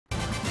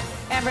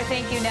Amber,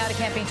 thank you. Now to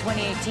Campaign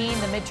 2018.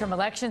 The midterm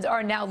elections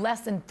are now less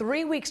than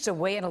 3 weeks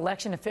away, and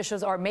election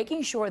officials are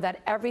making sure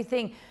that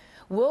everything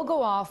will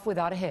go off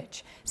without a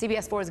hitch.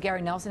 CBS 4's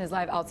Gary Nelson is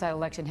live outside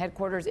election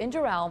headquarters in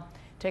Doral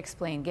to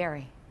explain.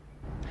 Gary.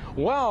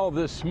 Well,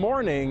 this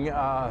morning,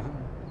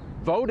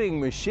 voting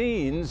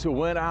machines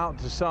went out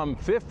to some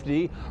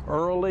 50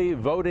 early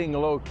voting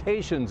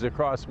locations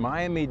across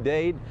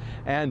Miami-Dade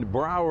and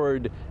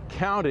Broward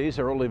counties.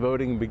 Early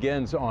voting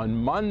begins on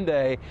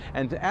Monday.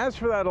 And as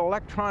for that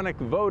electronic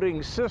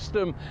voting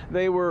system,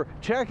 they were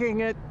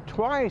checking it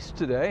twice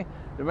today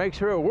to make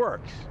sure it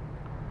works.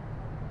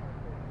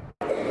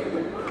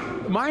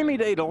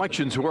 Miami-Dade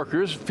elections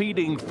workers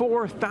feeding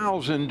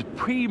 4,000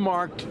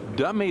 pre-marked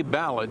dummy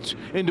ballots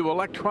into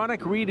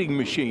electronic reading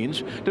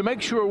machines to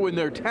make sure when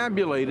they're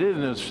tabulated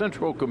in a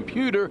central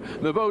computer,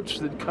 the votes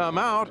that come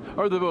out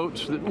are the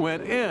votes that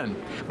went in.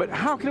 But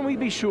how can we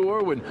be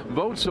sure when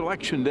votes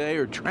election day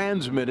are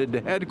transmitted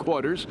to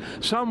headquarters,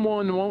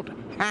 someone won't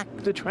hack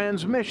the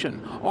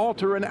transmission,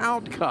 alter an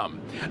outcome?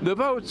 The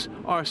votes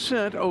are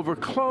sent over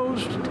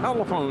closed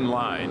telephone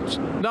lines,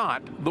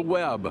 not the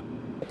web.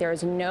 There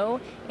is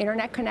no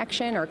internet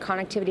connection or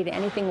connectivity to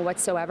anything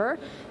whatsoever,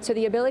 so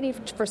the ability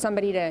for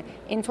somebody to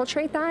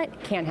infiltrate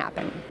that can't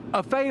happen.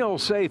 A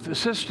fail-safe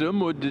system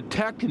would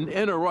detect and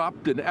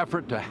interrupt an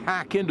effort to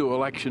hack into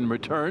election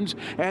returns,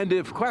 and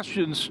if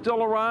questions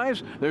still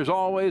arise, there's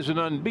always an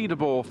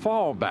unbeatable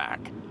fallback.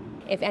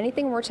 If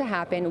anything were to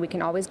happen, we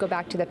can always go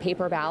back to the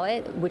paper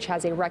ballot, which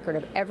has a record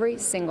of every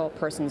single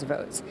person's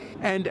votes.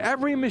 And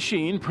every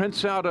machine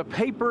prints out a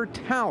paper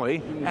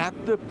tally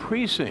at the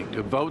precinct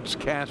of votes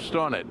cast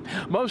on it.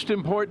 Most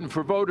important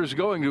for voters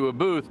going to a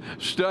booth,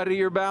 study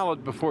your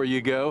ballot before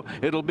you go.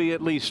 It'll be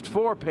at least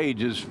 4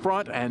 pages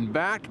front and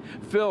back,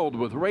 filled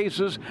with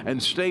races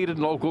and state and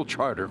local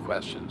charter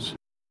questions.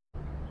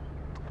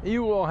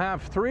 You will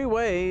have 3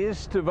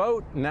 ways to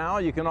vote now.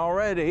 You can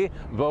already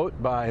vote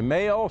by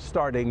mail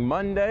starting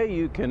Monday.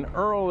 You can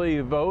early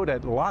vote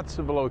at lots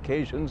of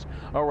locations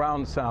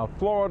around South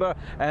Florida.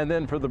 And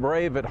then for the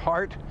brave at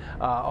heart,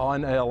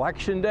 on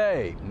Election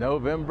Day,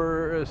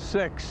 November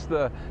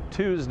 6th,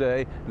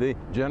 Tuesday, the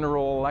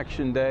general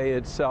election day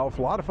itself.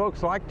 A lot of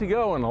folks like to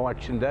go on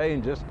Election Day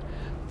and just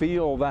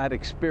feel that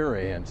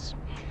experience.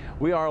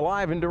 We are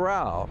live in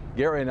Doral.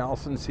 Gary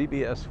Nelson,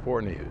 CBS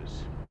 4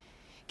 News.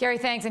 Gary,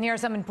 thanks. And here are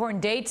some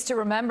important dates to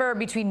remember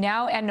between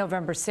now and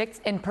November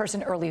 6th.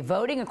 In-person early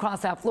voting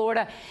across South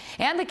Florida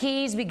and the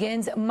Keys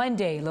begins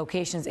Monday.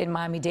 Locations in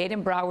Miami-Dade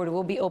and Broward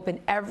will be open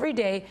every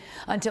day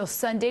until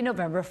Sunday,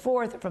 November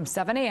 4th from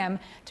 7 a.m.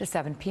 to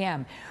 7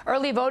 p.m.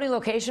 Early voting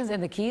locations in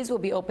the Keys will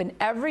be open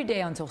every day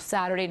until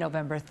Saturday,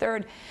 November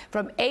 3rd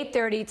from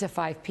 8:30 to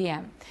 5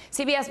 p.m.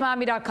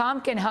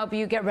 CBSMiami.com can help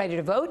you get ready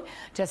to vote.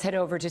 Just head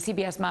over to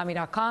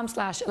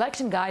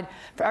CBSMiami.com/election guide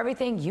for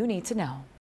everything you need to know.